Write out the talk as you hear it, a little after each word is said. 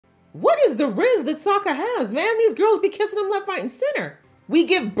What is the riz that Sokka has, man? These girls be kissing him left, right, and center. We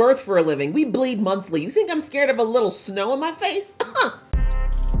give birth for a living. We bleed monthly. You think I'm scared of a little snow in my face?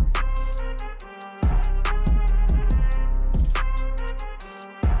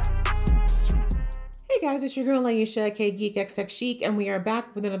 Hey guys, it's your girl Aisha, K Geek XX Chic, and we are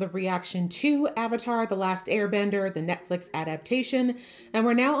back with another reaction to Avatar: The Last Airbender, the Netflix adaptation. And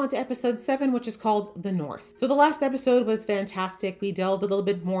we're now on to episode 7, which is called The North. So the last episode was fantastic. We delved a little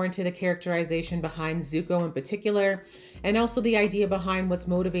bit more into the characterization behind Zuko in particular, and also the idea behind what's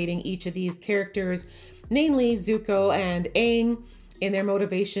motivating each of these characters, namely Zuko and Aang, in their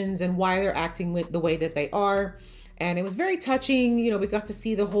motivations and why they're acting with the way that they are. And it was very touching. You know, we got to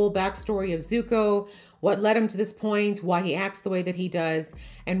see the whole backstory of Zuko, what led him to this point, why he acts the way that he does,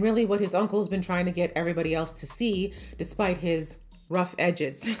 and really what his uncle's been trying to get everybody else to see, despite his rough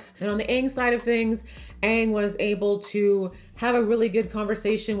edges. And on the Aang side of things, Aang was able to have a really good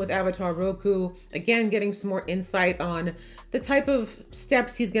conversation with Avatar Roku, again, getting some more insight on the type of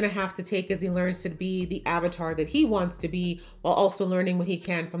steps he's gonna have to take as he learns to be the Avatar that he wants to be, while also learning what he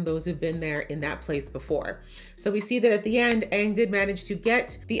can from those who've been there in that place before. So we see that at the end, Aang did manage to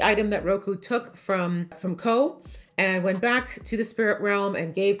get the item that Roku took from Ko, and went back to the spirit realm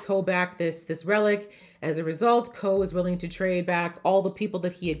and gave Ko back this relic. As a result, Ko was willing to trade back all the people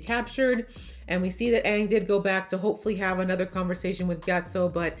that he had captured. And we see that Aang did go back to hopefully have another conversation with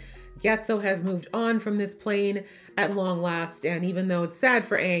Gyatso, but Gyatso has moved on from this plane at long last. And even though it's sad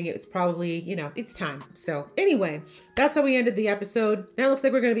for Aang, it's probably, you know, it's time. So anyway, that's how we ended the episode. Now it looks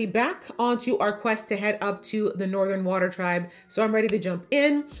like we're going to be back onto our quest to head up to the Northern Water Tribe. So I'm ready to jump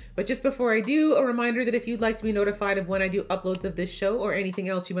in. But just before I do, a reminder that if you'd like to be notified of when I do uploads of this show or anything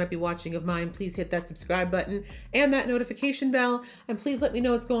else you might be watching of mine, please hit that subscribe button and that notification bell. And please let me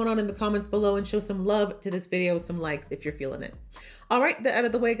know what's going on in the comments below and show some love to this video, some likes if you're feeling it. All right, that out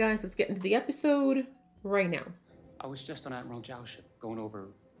of the way, guys, let's get into the episode right now. I was just on Admiral Zhao's ship going over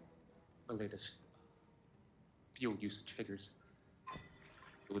the latest fuel usage figures.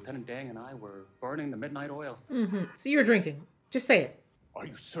 Lieutenant Dang and I were burning the midnight oil. So you're drinking. Just say it. Are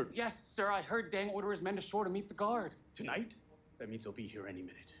you certain? Yes, sir, I heard Dang order his men to shore to meet the guard. Tonight? That means he'll be here any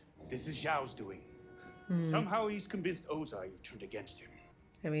minute. This is Zhao's doing. Somehow he's convinced Ozai you've turned against him.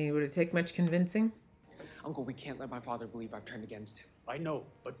 I mean, would it take much convincing? Uncle, we can't let my father believe I've turned against him. I know,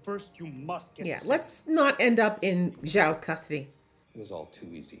 but first you must get Yeah, the let's not end up in Zhao's custody. It was all too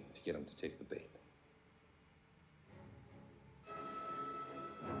easy to get him to take the bait.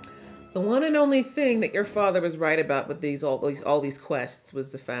 The one and only thing that your father was right about with all these quests was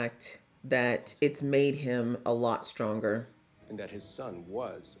the fact that it's made him a lot stronger. And that his son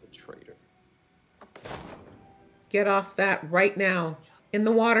was a traitor. Get off that right now. In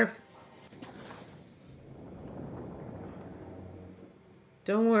the water.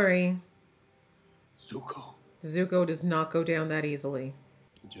 Don't worry. Zuko. Zuko does not go down that easily.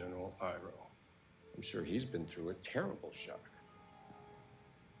 General Iroh. I'm sure he's been through a terrible shock.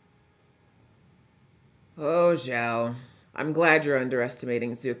 Oh, Zhao. I'm glad you're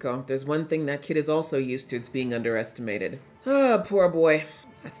underestimating Zuko. If there's one thing that kid is also used to, it's being underestimated. Oh, poor boy.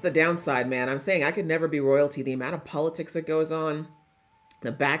 That's the downside, man. I'm saying I could never be royalty. The amount of politics that goes on,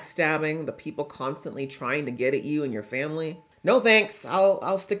 the backstabbing, the people constantly trying to get at you and your family. No thanks.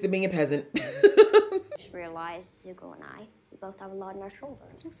 I'll stick to being a peasant. Just realized Zuko and I, we both have a lot on our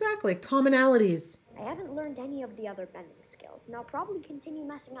shoulders. Exactly. Commonalities. I haven't learned any of the other bending skills, and I'll probably continue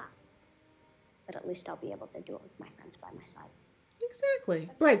messing up. But at least I'll be able to do it with my friends by my side. Exactly.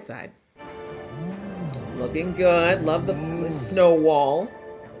 Bright side. Looking good. Love the snow wall.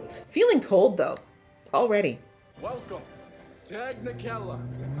 Feeling cold, though. Already. Welcome to Agnikella.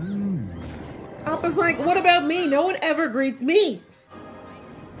 Papa's like, what about me? No one ever greets me.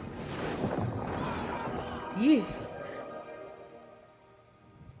 Yeah.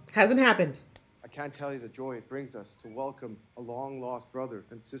 Hasn't happened. I can't tell you the joy it brings us to welcome a long-lost brother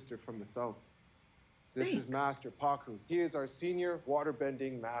and sister from the south. This is Master Paku. He is our senior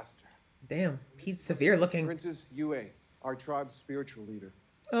waterbending master. Damn, he's severe looking. Princess Yue, our tribe's spiritual leader.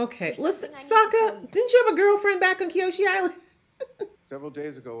 Okay, listen, Sokka, didn't you have a girlfriend back on Kyoshi Island? Several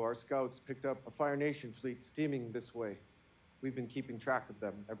days ago, our scouts picked up a Fire Nation fleet steaming this way. We've been keeping track of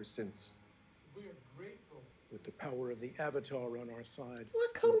them ever since. We are grateful. With the power of the Avatar on our side.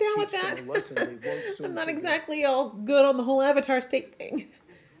 What? Calm down with that. I'm not exactly all good on the whole Avatar state thing.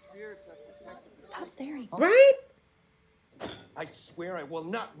 Stop staring. Right? I swear I will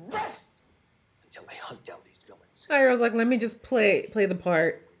not rest until I hunt down these villains. Iroh's like, let me just play the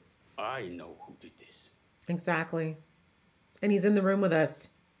part. I know who did this. Exactly. And he's in the room with us.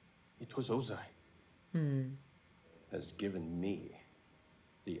 It was Ozai. Has given me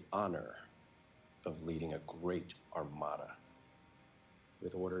the honor of leading a great armada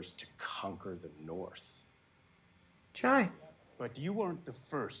with orders to conquer the North. Try. But you weren't the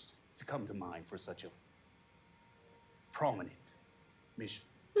first to come to mind for such a prominent mission.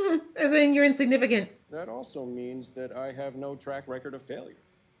 As in, you're insignificant. That also means that I have no track record of failure,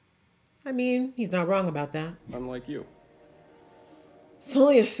 I mean, he's not wrong about that. unlike you. It's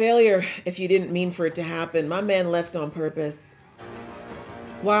only a failure if you didn't mean for it to happen. My man left on purpose.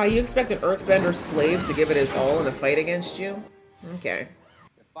 Wow, you expect an Earthbender slave to give it his all in a fight against you? Okay.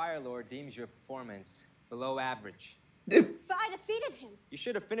 The Fire Lord deems your performance below average. Dude. But I defeated him. You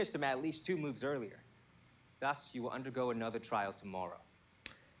should have finished him at least 2 moves earlier. Thus, you will undergo another trial tomorrow.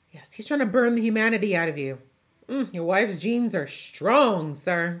 Yes, he's trying to burn the humanity out of you. Your wife's genes are strong,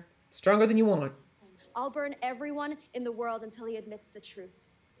 sir. Stronger than you want. I'll burn everyone in the world until he admits the truth.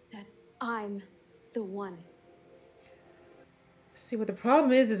 That I'm the one. See, what the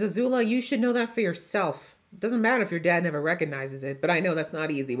problem is Azula, you should know that for yourself. It doesn't matter if your dad never recognizes it, but I know that's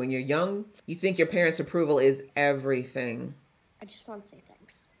not easy. When you're young, you think your parents' approval is everything. I just want to say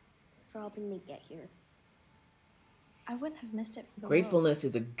thanks for helping me get here. I wouldn't have missed it for the Gratefulness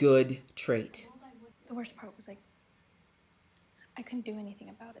is a good trait. world. The worst part was, like, I couldn't do anything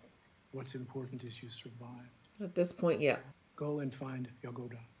about it. What's important is you survived. At this point, yeah. Go and find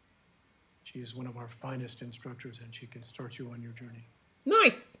Yagoda. She is one of our finest instructors, and she can start you on your journey.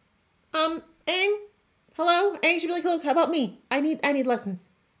 Nice. Aang? Hello? Aang should be like, look, how about me? I need lessons.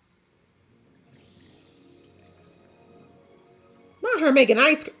 Not her making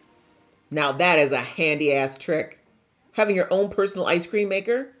ice cream. Now that is a handy ass trick. Having your own personal ice cream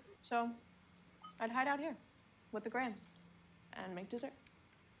maker. So, I'd hide out here with the Grands and make dessert.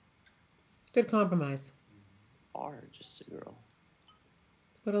 Good compromise. Or just a girl.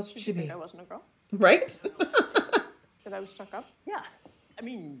 What else would Did she you think be? I wasn't a girl? Right? That I was stuck up? Yeah. I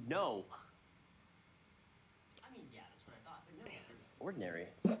mean, no. I mean, yeah, that's what I thought. But no. Ordinary.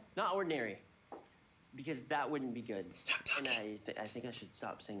 Not ordinary. Because that wouldn't be good. Stop talking. And I think I should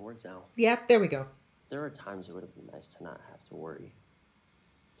stop saying words now. Yeah, there we go. There are times it would have been nice to not have to worry.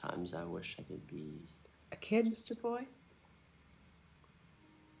 Times I wish I could be... A kid? Just a boy?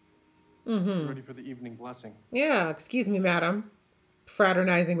 Ready for the evening blessing. Yeah, excuse me, madam.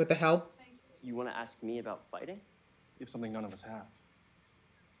 Fraternizing with the help. You want to ask me about fighting? You have something none of us have.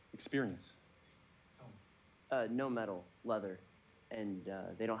 Experience. No metal, leather, and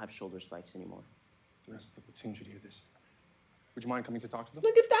they don't have shoulder spikes anymore. The rest of the platoon should hear this. Would you mind coming to talk to them?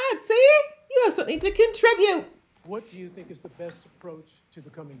 Look at that, see? You have something to contribute. What do you think is the best approach to the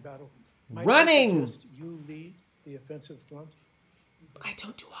coming battle? Might I Running. suggest you lead the offensive front? I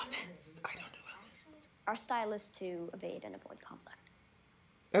don't do offense. I don't do offense. Our style is to evade and avoid conflict.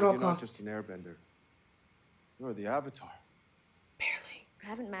 At all You're not just costs. an airbender. You're the Avatar. Barely. I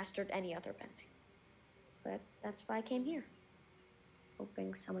haven't mastered any other bending. But that's why I came here.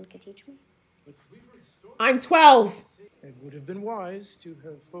 Hoping someone could teach me. I'm 12. It would have been wise to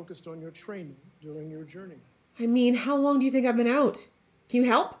have focused on your training during your journey. I mean, how long do you think I've been out? Can you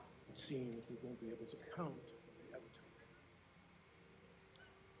help? It seems we won't be able to count the Avatar.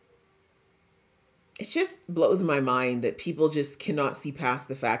 It just blows my mind that people just cannot see past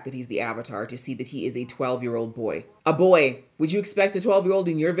the fact that he's the Avatar to see that he is a 12-year-old boy. A boy. Would you expect a 12-year-old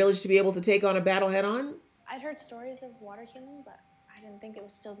in your village to be able to take on a battle head on? I'd heard stories of water healing, but I didn't think it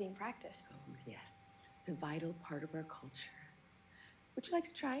was still being practiced. Oh, yes. It's a vital part of our culture. Would you like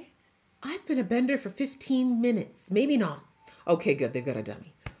to try it? I've been a bender for 15 minutes. Maybe not. Okay, good. They've got a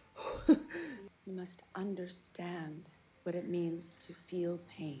dummy. You must understand what it means to feel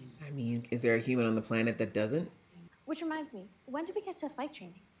pain. I mean, is there a human on the planet that doesn't? Which reminds me, when do we get to fight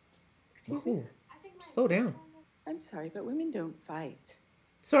training? Excuse me? Whoa. Slow down. I'm sorry, but women don't fight.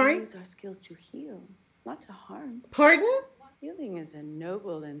 Sorry? We use our skills to heal, not to harm. Pardon? Healing is a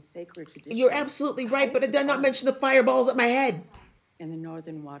noble and sacred tradition. You're absolutely right, but it did not mention the fireballs at my head. In the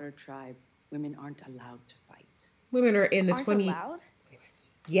Northern Water Tribe, women aren't allowed to fight. Women are in the Aren't 20... allowed?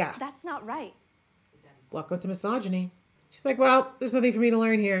 Yeah. That's not right. Welcome to misogyny. She's like, well, there's nothing for me to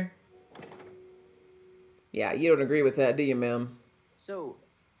learn here. Yeah, you don't agree with that, do you, ma'am? So,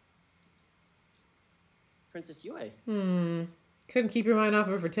 Princess Yue. Couldn't keep your mind off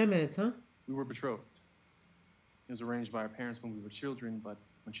of her for 10 minutes, huh? We were betrothed. It was arranged by our parents when we were children, but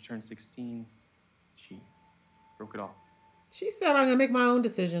when she turned 16, she broke it off. She said, I'm gonna make my own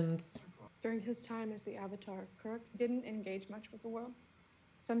decisions. During his time as the Avatar, Kirk didn't engage much with the world.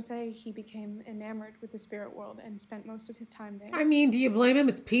 Some say he became enamored with the spirit world and spent most of his time there. I mean, do you blame him?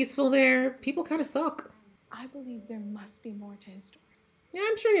 It's peaceful there. People kind of suck. I believe there must be more to his story. Yeah,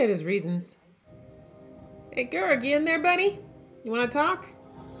 I'm sure he had his reasons. Hey, Gerg, you in there, buddy? You want to talk?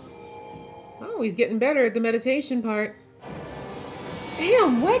 Oh, he's getting better at the meditation part.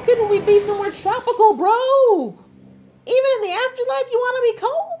 Damn, why couldn't we be somewhere tropical, bro? Even in the afterlife, you want to be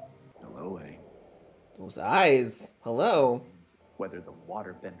cold? Hello, A. Those eyes. Hello. Whether the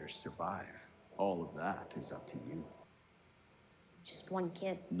waterbenders survive, all of that is up to you. Just one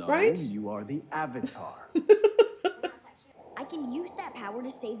kid. No, right? You are the Avatar. I can use that power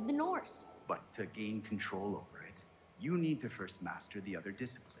to save the North. But to gain control over it, you need to first master the other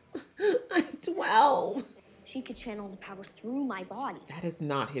disciplines. I'm 12. She could channel the power through my body. That is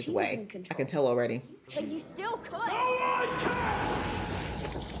not his She was way. in control. I can tell already. But you still could.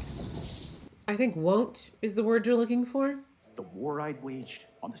 I think won't is the word you're looking for. The war I'd waged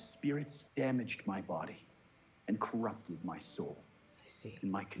on the spirits damaged my body and corrupted my soul. I see. In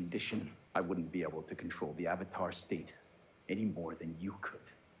my condition, I wouldn't be able to control the Avatar state any more than you could.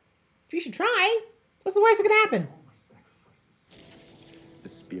 You should try. What's the worst that could happen? The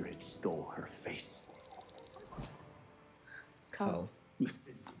spirit stole her face. Oh.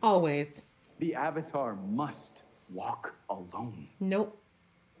 Listen, Always. the Avatar must walk alone, Nope.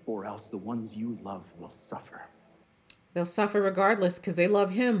 or else the ones you love will suffer. They'll suffer regardless because they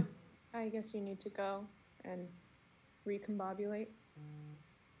love him. I guess you need to go and recombobulate.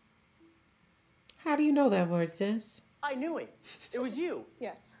 How do you know that word, sis? I knew it. It was you.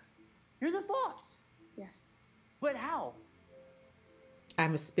 Yes. You're the fox. Yes. But how?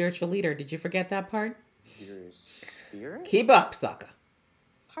 I'm a spiritual leader. Did you forget that part? Your spirit? Keep up, sucker.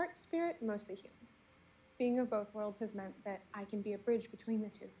 Part spirit, mostly human. Being of both worlds has meant that I can be a bridge between the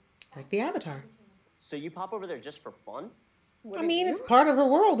two. Like the Avatar. So you pop over there just for fun? I mean, it's part of her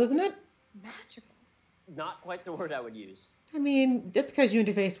world, isn't it? Magical. Not quite the word I would use. I mean, it's because you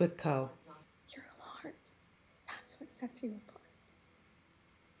interface with Ko. Your heart. That's what sets you apart.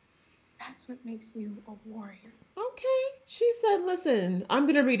 That's what makes you a warrior. Okay. She said, listen, I'm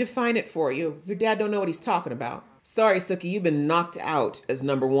going to redefine it for you. Your dad don't know what he's talking about. Sorry, Suki, you've been knocked out as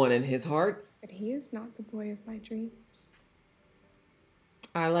number one in his heart. But he is not the boy of my dreams.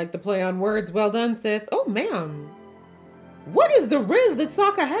 I like the play on words. Well done, sis. Oh, ma'am. What is the riz that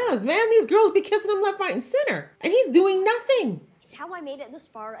Sokka has, man? These girls be kissing him left, right, and center. And he's doing nothing. It's how I made it this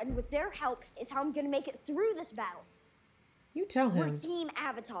far, and with their help is how I'm gonna make it through this battle. You tell We're him. Team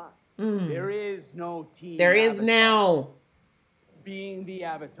Avatar. There is no team. There is Avatar. now. Being the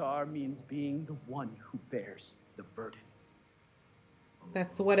Avatar means being the one who bears the burden.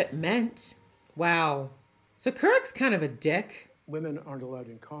 That's what it meant. Wow. So Kuruk's kind of a dick. Women aren't allowed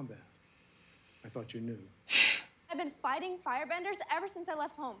in combat. I thought you knew. I've been fighting firebenders ever since I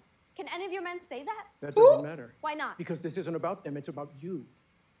left home. Can any of your men say that? That doesn't matter. Why not? Because this isn't about them, it's about you.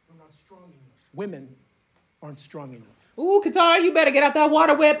 You're not strong enough. Women aren't strong enough. Ooh, Katara, you better get out that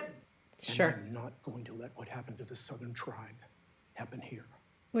water whip. Sure. And I'm not going to let what happened to the Southern tribe happen here.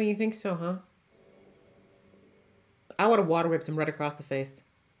 Well, you think so, huh? I would have water whipped him right across the face.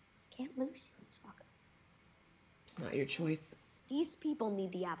 Can't lose you in Sokka. It's not your choice. These people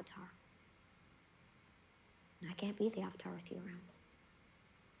need the Avatar. And I can't be the Avatar with you around.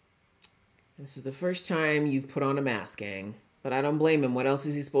 This is the first time you've put on a mask, gang. But I don't blame him. What else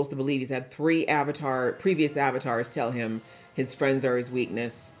is he supposed to believe? He's had 3 previous avatars tell him his friends are his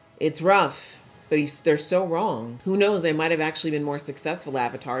weakness. It's rough, but they're so wrong. Who knows, they might have actually been more successful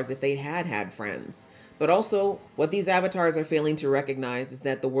avatars if they had had friends. But also, what these avatars are failing to recognize is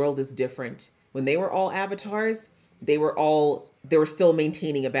that the world is different. When they were all avatars, they were still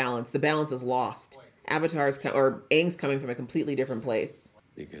maintaining a balance. The balance is lost. Aang's coming from a completely different place.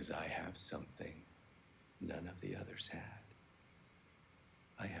 Because I have something none of the others had.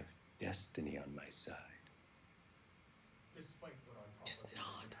 I have destiny on my side. Just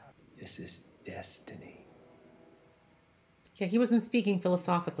nod. This is destiny. Yeah, he wasn't speaking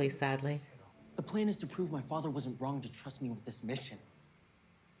philosophically, sadly. The plan is to prove my father wasn't wrong to trust me with this mission.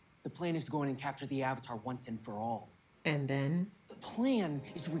 The plan is to go in and capture the Avatar once and for all. And then? The plan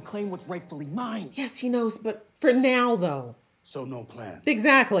is to reclaim what's rightfully mine. Yes, he knows, but for now, though. So no plan.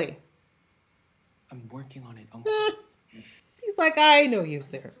 Exactly. I'm working on it, Uncle. He's like, I know you,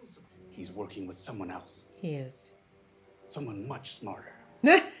 sir. He's working with someone else. He is. Someone much smarter.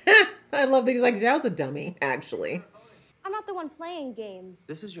 I love that he's like, Zhao's a dummy, actually. I'm not the one playing games.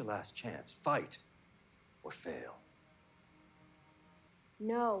 This is your last chance. Fight or fail.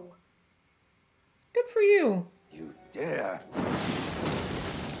 No. Good for you. You dare.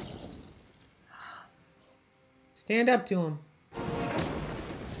 Stand up to him.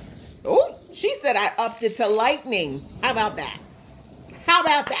 Oh, she said I upped it to lightning. How about that? How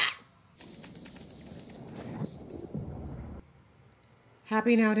about that?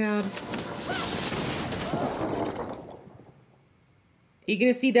 Happy now, Dad? You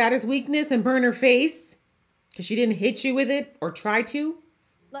gonna see that as weakness and burn her face? Because she didn't hit you with it or try to?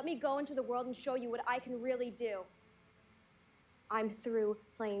 Let me go into the world and show you what I can really do. I'm through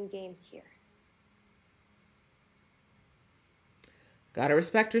playing games here. Gotta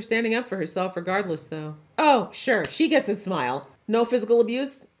respect her standing up for herself regardless, though. Oh, sure, she gets a smile. No physical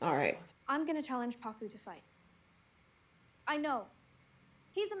abuse? All right. I'm gonna challenge Paku to fight. I know.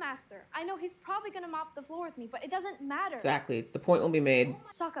 He's a master. I know he's probably gonna mop the floor with me, but it doesn't matter. Exactly, it's the point will be made.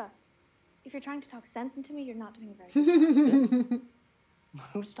 Sokka, if you're trying to talk sense into me, you're not doing very good. Sense?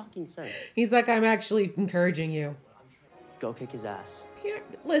 Who's talking sense? He's like, I'm actually encouraging you. Go kick his ass. Here,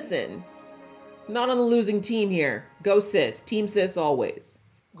 listen, not on the losing team here. Go sis, team sis always.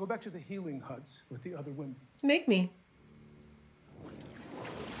 Go back to the healing huts with the other women. Make me.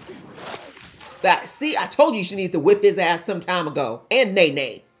 That, see, I told you she needs to whip his ass some time ago. And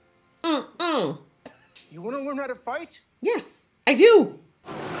Nay. You want to learn how to fight? Yes, I do.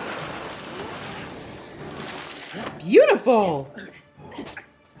 Beautiful.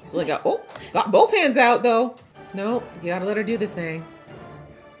 So like, got both hands out though. No, you gotta let her do this thing.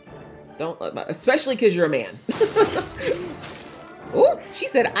 Don't, especially because you're a man. Oh, she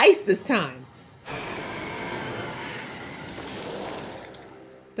said ice this time.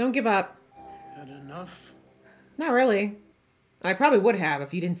 Don't give up. Had enough? Not really. I probably would have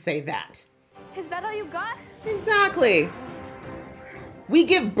if you didn't say that. Is that all you got? Exactly. We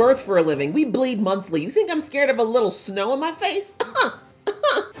give birth for a living. We bleed monthly. You think I'm scared of a little snow in my face?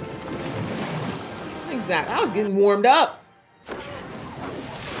 Exactly. I was getting warmed up.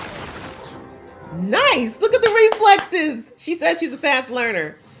 Nice. Look at the reflexes. She said she's a fast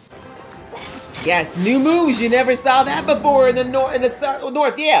learner. Yes, new moves. You never saw that before in the north.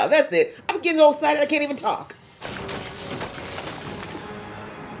 North. Yeah, that's it. I'm getting so excited I can't even talk.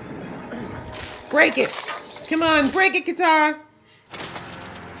 Break it. Come on, break it, Katara.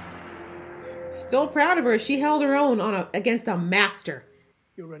 Still proud of her. She held her own against a master.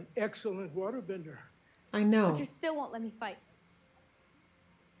 You're an excellent waterbender. I know. But you still won't let me fight.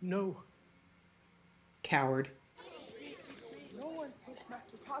 No. Coward. No one's pushed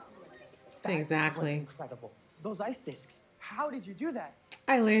Master Paku like that. Exactly. That was incredible. Those ice discs. How did you do that?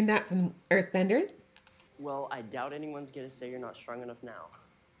 I learned that from Earthbenders. Well, I doubt anyone's gonna say you're not strong enough now.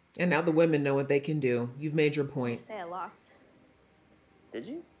 And now the women know what they can do. You've made your You point. say I lost. Did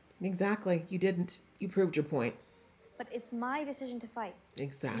you? Exactly. You didn't. You proved your point. But it's my decision to fight.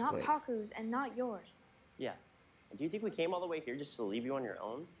 Exactly. Not Paku's and not yours. Yeah. And do you think we came all the way here just to leave you on your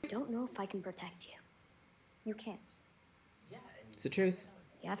own? I don't know if I can protect you. You can't. It's the truth.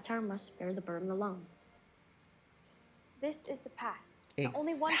 The Avatar must bear the burden alone. This is the past.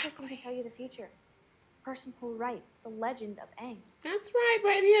 Only one person can tell you the future. The person who will write the legend of Aang. That's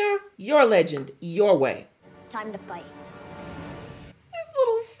right here. Your legend, your way. Time to fight. This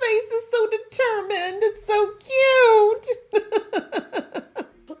little face is so determined. It's so cute.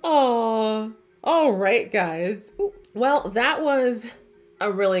 Aw. All right, guys. Well, that was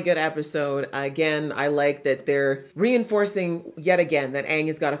a really good episode. Again, I like that they're reinforcing yet again that Aang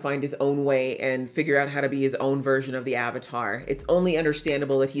has got to find his own way and figure out how to be his own version of the Avatar. It's only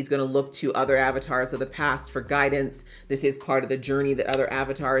understandable that he's going to look to other avatars of the past for guidance. This is part of the journey that other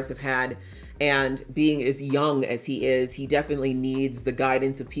avatars have had. And being as young as he is, he definitely needs the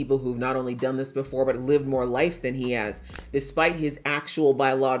guidance of people who've not only done this before, but lived more life than he has. Despite his actual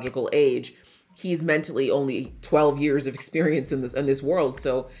biological age, he's mentally only 12 years of experience in this world.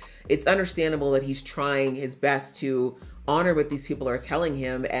 So it's understandable that he's trying his best to honor what these people are telling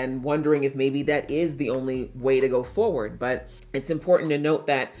him and wondering if maybe that is the only way to go forward. But it's important to note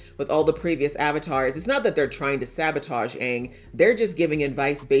that with all the previous avatars, it's not that they're trying to sabotage Aang. They're just giving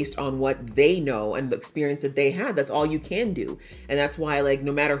advice based on what they know and the experience that they had. That's all you can do. And that's why, like,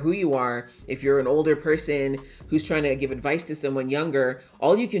 no matter who you are, if you're an older person who's trying to give advice to someone younger,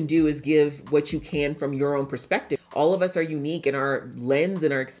 all you can do is give what you can from your own perspective. All of us are unique, and our lens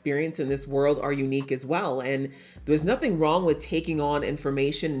and our experience in this world are unique as well. And there's nothing wrong with taking on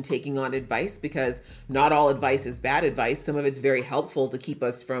information and taking on advice, because not all advice is bad advice. Some of it's very helpful to keep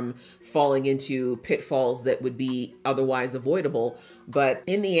us from falling into pitfalls that would be otherwise avoidable. But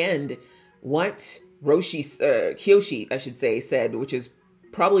in the end, what Kyoshi, I should say, said, which is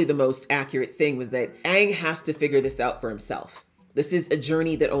probably the most accurate thing, was that Aang has to figure this out for himself. This is a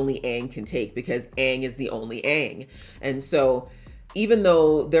journey that only Aang can take, because Aang is the only Aang. And so even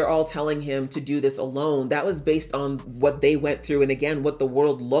though they're all telling him to do this alone, that was based on what they went through and again, what the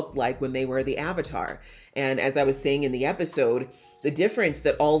world looked like when they were the Avatar. And as I was saying in the episode, the difference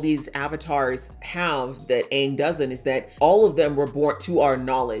that all these avatars have that Aang doesn't is that all of them were born, to our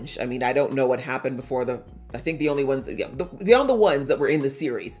knowledge. I mean, I don't know what happened before I think the only ones, beyond the ones that were in the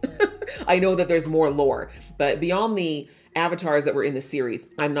series. I know that there's more lore, but beyond the avatars that were in the series,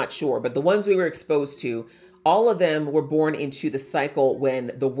 I'm not sure. But the ones we were exposed to, all of them were born into the cycle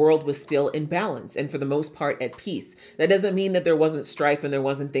when the world was still in balance and for the most part at peace. That doesn't mean that there wasn't strife and there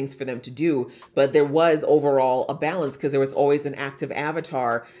wasn't things for them to do, but there was overall a balance because there was always an active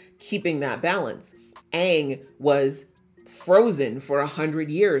avatar keeping that balance. Aang was frozen for 100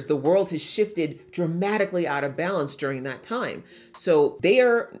 years. The world has shifted dramatically out of balance during that time. So they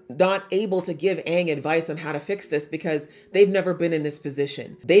are not able to give Aang advice on how to fix this because they've never been in this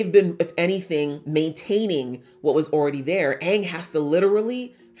position. They've been, if anything, maintaining what was already there. Aang has to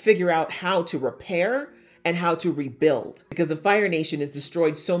literally figure out how to repair and how to rebuild because the Fire Nation has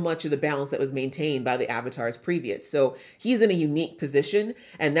destroyed so much of the balance that was maintained by the avatars previous. So he's in a unique position,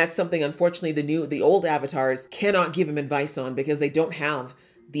 and that's something unfortunately the old avatars cannot give him advice on because they don't have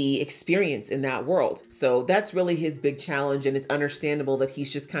the experience in that world. So that's really his big challenge, and it's understandable that he's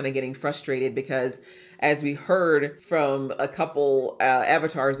just kind of getting frustrated because as we heard from a couple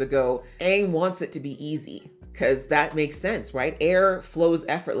avatars ago, Aang wants it to be easy. Because that makes sense, right? Air flows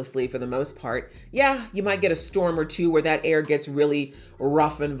effortlessly for the most part. Yeah, you might get a storm or two where that air gets really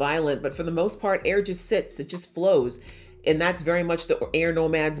rough and violent, but for the most part, air just sits, it just flows. And that's very much the air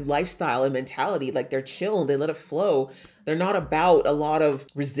nomad's lifestyle and mentality. Like they're chill, they let it flow. They're not about a lot of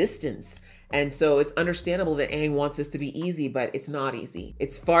resistance. And so it's understandable that Aang wants this to be easy, but it's not easy.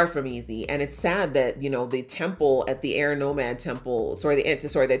 It's far from easy. And it's sad that, you know, the temple at the Air Nomad temple,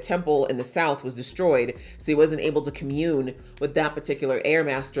 the temple in the south was destroyed. So he wasn't able to commune with that particular Air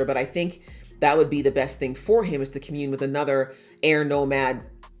Master. But I think that would be the best thing for him is to commune with another Air Nomad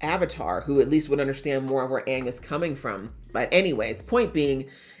avatar who at least would understand more of where Aang is coming from. But anyways, point being,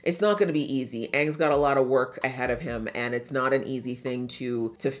 it's not going to be easy. Aang's got a lot of work ahead of him, and it's not an easy thing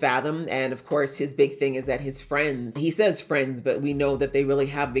to fathom. And of course, his big thing is that his friends, he says friends, but we know that they really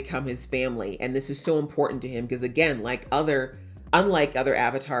have become his family. And this is so important to him because again, unlike other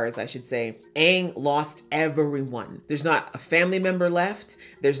avatars, I should say, Aang lost everyone. There's not a family member left.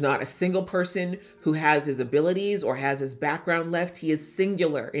 There's not a single person who has his abilities or has his background left. He is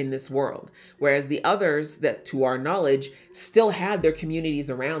singular in this world. Whereas the others that, to our knowledge, still had their communities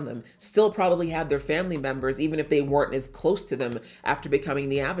around them, still probably had their family members, even if they weren't as close to them after becoming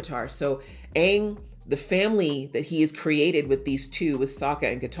the avatar. So Aang, the family that he has created with these two, with Sokka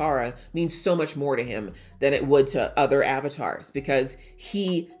and Katara, means so much more to him than it would to other avatars because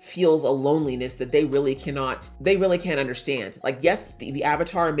he feels a loneliness that they really can't understand. Like, yes, the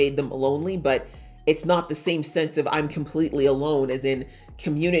avatar made them lonely, but it's not the same sense of I'm completely alone as in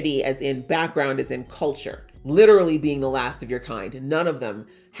community, as in background, as in culture. Literally being the last of your kind. None of them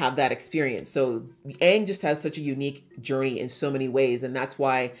have that experience. So Aang just has such a unique journey in so many ways. And that's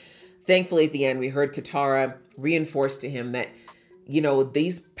why, thankfully, at the end, we heard Katara reinforce to him that, you know,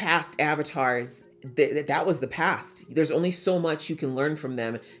 these past avatars, that was the past. There's only so much you can learn from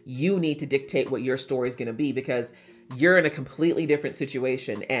them. You need to dictate what your story is going to be because you're in a completely different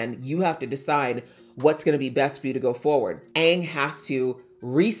situation and you have to decide what's going to be best for you to go forward. Aang has to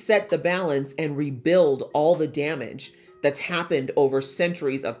reset the balance and rebuild all the damage that's happened over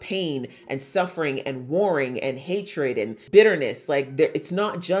centuries of pain and suffering and warring and hatred and bitterness. Like, it's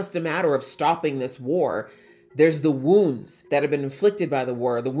not just a matter of stopping this war. There's the wounds that have been inflicted by the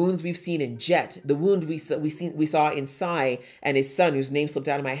war, the wounds we've seen in Jet, the wound we saw in Sai and his son, whose name slipped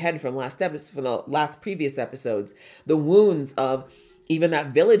out of my head from the last previous episodes, the wounds of even that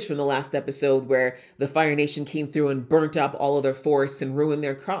village from the last episode where the Fire Nation came through and burnt up all of their forests and ruined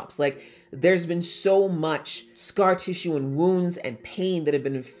their crops. Like, there's been so much scar tissue and wounds and pain that have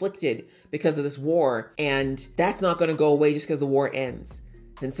been inflicted because of this war. And that's not going to go away just because the war ends.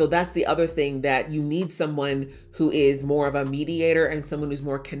 And so that's the other thing, that you need someone who is more of a mediator and someone who's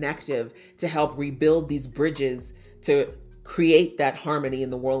more connective to help rebuild these bridges to create that harmony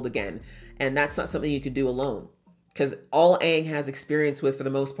in the world again. And that's not something you can do alone. Because all Aang has experience with, for the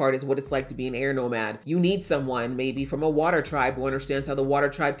most part, is what it's like to be an air nomad. You need someone maybe from a water tribe who understands how the water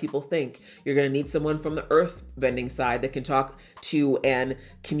tribe people think. You're going to need someone from the earthbending side that can talk to and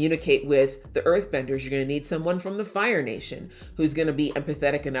communicate with the earthbenders. You're going to need someone from the Fire Nation who's going to be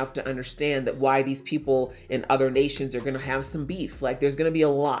empathetic enough to understand that why these people in other nations are going to have some beef. Like, there's going to be a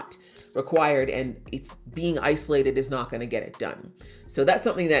lot required, and it's being isolated is not going to get it done. So that's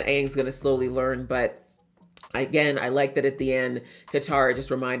something that Aang's going to slowly learn, but Again, I like that at the end, Katara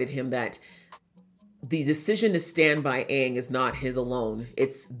just reminded him that the decision to stand by Aang is not his alone.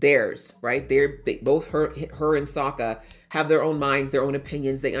 It's theirs, right? Both her and Sokka have their own minds, their own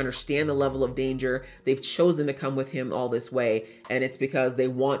opinions. They understand the level of danger. They've chosen to come with him all this way. And it's because they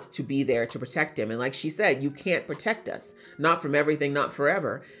want to be there to protect him. And like she said, you can't protect us. Not from everything, not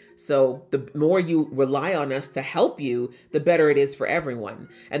forever. So the more you rely on us to help you, the better it is for everyone.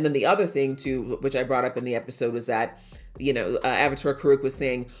 And then the other thing too, which I brought up in the episode, was that, you know, Avatar Karuk was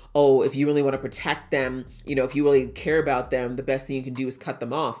saying, oh, if you really want to protect them, you know, if you really care about them, the best thing you can do is cut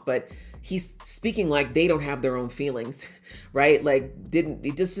them off. But he's speaking like they don't have their own feelings, right? Like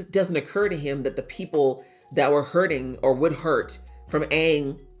it just doesn't occur to him that the people that were hurting or would hurt from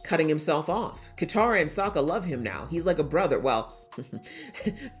Aang cutting himself off. Katara and Sokka love him now. He's like a brother. Well,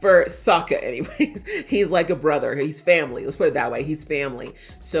 for Sokka anyways, he's like a brother. He's family. Let's put it that way. He's family.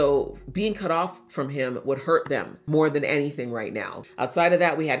 So being cut off from him would hurt them more than anything right now. Outside of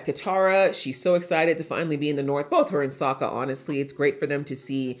that, we had Katara. She's so excited to finally be in the North. Both her and Sokka, honestly. It's great for them to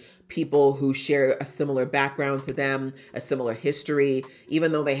see people who share a similar background to them, a similar history.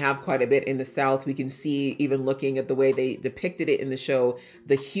 Even though they have quite a bit in the South, we can see, even looking at the way they depicted it in the show,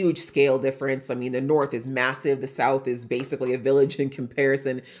 the huge scale difference. I mean, the North is massive. The South is basically a village in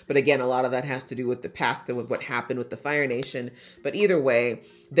comparison. But again, a lot of that has to do with the past and with what happened with the Fire Nation. But either way,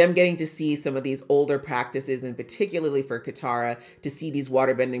 them getting to see some of these older practices, and particularly for Katara, to see these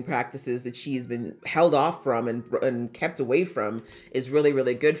waterbending practices that she's been held off from and kept away from, is really,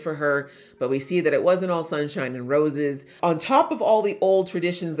 really good for her. But we see that it wasn't all sunshine and roses. On top of all the old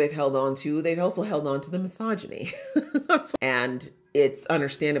traditions they've held on to, they've also held on to the misogyny. And it's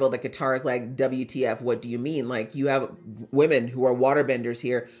understandable that Katara's like, WTF, what do you mean? Like, you have women who are waterbenders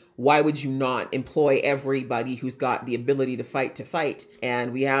here. Why would you not employ everybody who's got the ability to fight?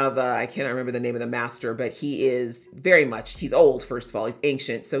 And we have, I cannot remember the name of the master, but he is very much, he's old, first of all, he's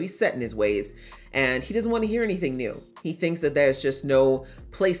ancient, so he's set in his ways. And he doesn't want to hear anything new. He thinks that there's just no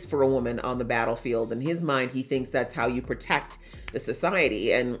place for a woman on the battlefield. In his mind, he thinks that's how you protect the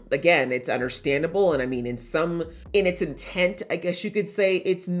society. And again, it's understandable. And I mean, in its intent, I guess you could say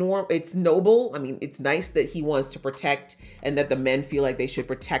it's noble. I mean, it's nice that he wants to protect and that the men feel like they should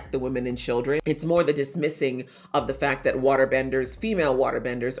protect the women and children. It's more the dismissing of the fact that waterbenders, female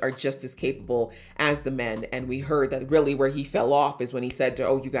waterbenders, are just as capable as the men. And we heard that really where he fell off is when he said,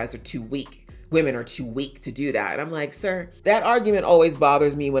 oh, you guys are too weak. Women are too weak to do that. And I'm like, sir, that argument always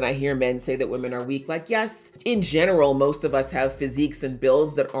bothers me when I hear men say that women are weak. Like, yes, in general, most of us have physiques and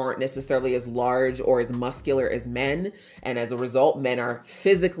builds that aren't necessarily as large or as muscular as men. And as a result, men are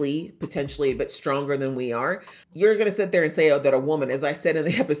physically potentially a bit stronger than we are. You're going to sit there and say, oh, that a woman, as I said in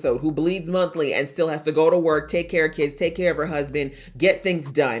the episode, who bleeds monthly and still has to go to work, take care of kids, take care of her husband, get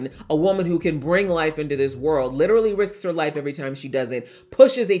things done. A woman who can bring life into this world, literally risks her life every time she does it,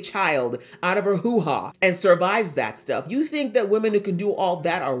 pushes a child out of her hoo-ha and survives that stuff. You think that women who can do all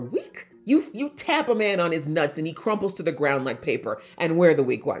that are weak? You tap a man on his nuts and he crumples to the ground like paper, and we're the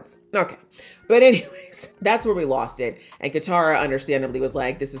weak ones. Okay. But anyways, that's where we lost it. And Katara understandably was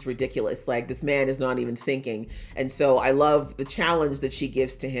like, this is ridiculous. Like, this man is not even thinking. And so I love the challenge that she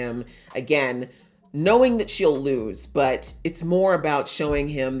gives to him. Again, knowing that she'll lose, but it's more about showing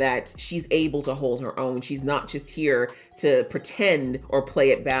him that she's able to hold her own. She's not just here to pretend or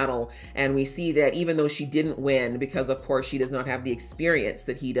play at battle. And we see that even though she didn't win, because of course she does not have the experience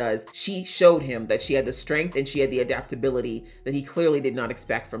that he does, she showed him that she had the strength and she had the adaptability that he clearly did not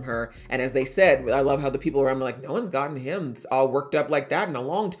expect from her. And as they said, I love how the people around me like, no one's gotten him all worked up like that in a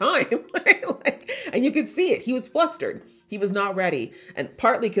long time. And you could see it. He was flustered. He was not ready, and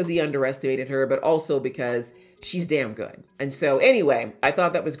partly because he underestimated her, but also because she's damn good. And so anyway, I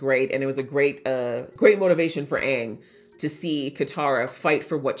thought that was great. And it was a great motivation for Aang to see Katara fight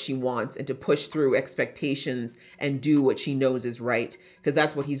for what she wants and to push through expectations and do what she knows is right. Because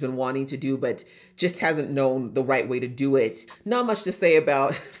that's what he's been wanting to do, but just hasn't known the right way to do it. Not much to say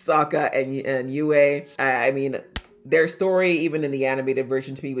about Sokka and Yue. I mean, their story, even in the animated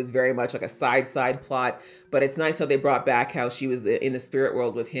version, to me was very much like a side plot, but it's nice how they brought back how she was in the spirit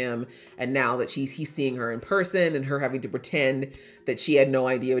world with him. And now that he's seeing her in person and her having to pretend that she had no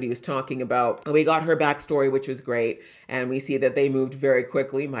idea what he was talking about. And we got her backstory, which was great. And we see that they moved very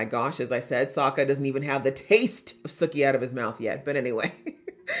quickly. My gosh, as I said, Sokka doesn't even have the taste of Suki out of his mouth yet. But anyway.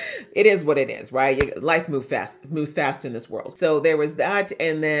 It is what it is, right? Life moves fast in this world. So there was that.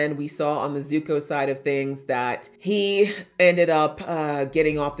 And then we saw on the Zuko side of things that he ended up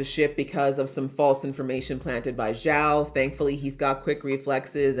getting off the ship because of some false information planted by Zhao. Thankfully, he's got quick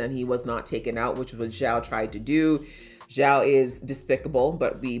reflexes and he was not taken out, which was what Zhao tried to do. Zhao is despicable,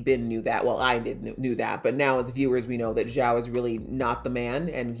 but we knew that. Well, I knew that, but now as viewers, we know that Zhao is really not the man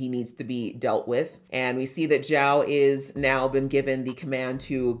and he needs to be dealt with. And we see that Zhao is now been given the command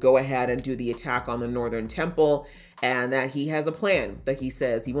to go ahead and do the attack on the Northern Temple, and that he has a plan that he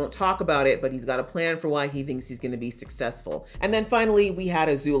says he won't talk about it, but he's got a plan for why he thinks he's going to be successful. And then finally, we had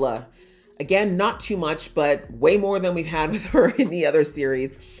Azula. Again, not too much, but way more than we've had with her in the other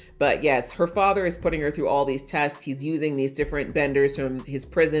series. But yes, her father is putting her through all these tests. He's using these different benders from his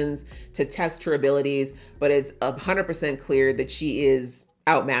prisons to test her abilities, but it's 100% clear that she is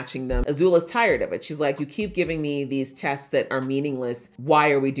outmatching them. Azula's tired of it. She's like, you keep giving me these tests that are meaningless. Why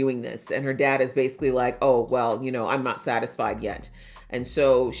are we doing this? And her dad is basically like, oh, well, you know, I'm not satisfied yet. And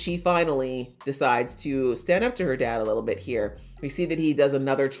so she finally decides to stand up to her dad a little bit here. We see that he does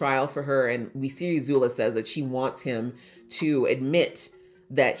another trial for her, and we see Azula says that she wants him to admit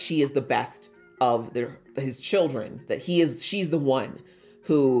that she is the best of his children, that she's the one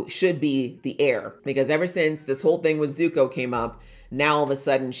who should be the heir. Because ever since this whole thing with Zuko came up, now all of a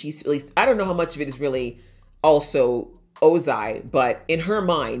sudden she's, at least, I don't know how much of it is really also Ozai, but in her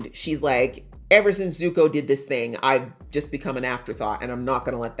mind, she's like, ever since Zuko did this thing, I've just become an afterthought and I'm not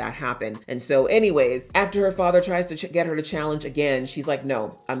gonna let that happen. And so anyways, after her father tries to get her to challenge again, she's like,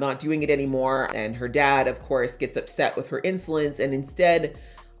 no, I'm not doing it anymore. And her dad, of course, gets upset with her insolence. And instead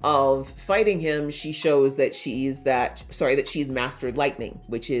of fighting him, she shows that she's mastered lightning,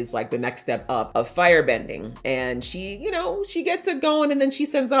 which is like the next step up of firebending. And she, you know, she gets it going and then she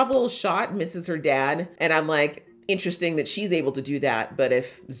sends off a little shot, misses her dad. And I'm like, interesting that she's able to do that, but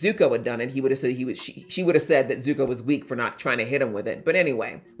if Zuko had done it, he would have said she would have said that Zuko was weak for not trying to hit him with it. But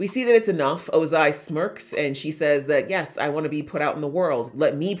anyway, we see that it's enough. Ozai smirks and she says that, yes, I want to be put out in the world.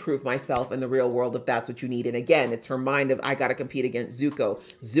 Let me prove myself in the real world if that's what you need. And again, it's her mind of, I got to compete against Zuko.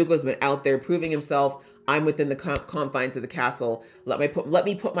 Zuko's been out there proving himself. I'm within the confines of the castle. Let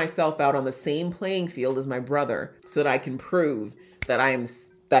me put myself out on the same playing field as my brother so that I can prove that I'm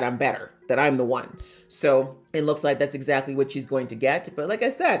better, that I'm the one. So it looks like that's exactly what she's going to get. But like I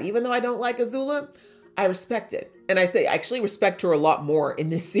said, even though I don't like Azula, I respect it. And I actually respect her a lot more in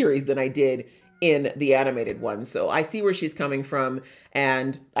this series than I did in the animated one. So I see where she's coming from.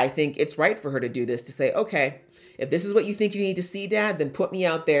 And I think it's right for her to do this, to say, okay, if this is what you think you need to see, Dad, then put me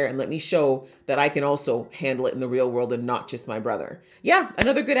out there and let me show that I can also handle it in the real world and not just my brother. Yeah,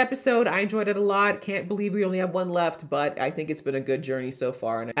 another good episode. I enjoyed it a lot. Can't believe we only have one left, but I think it's been a good journey so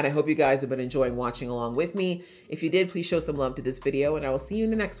far. And I hope you guys have been enjoying watching along with me. If you did, please show some love to this video and I will see you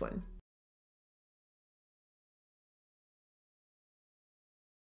in the next one.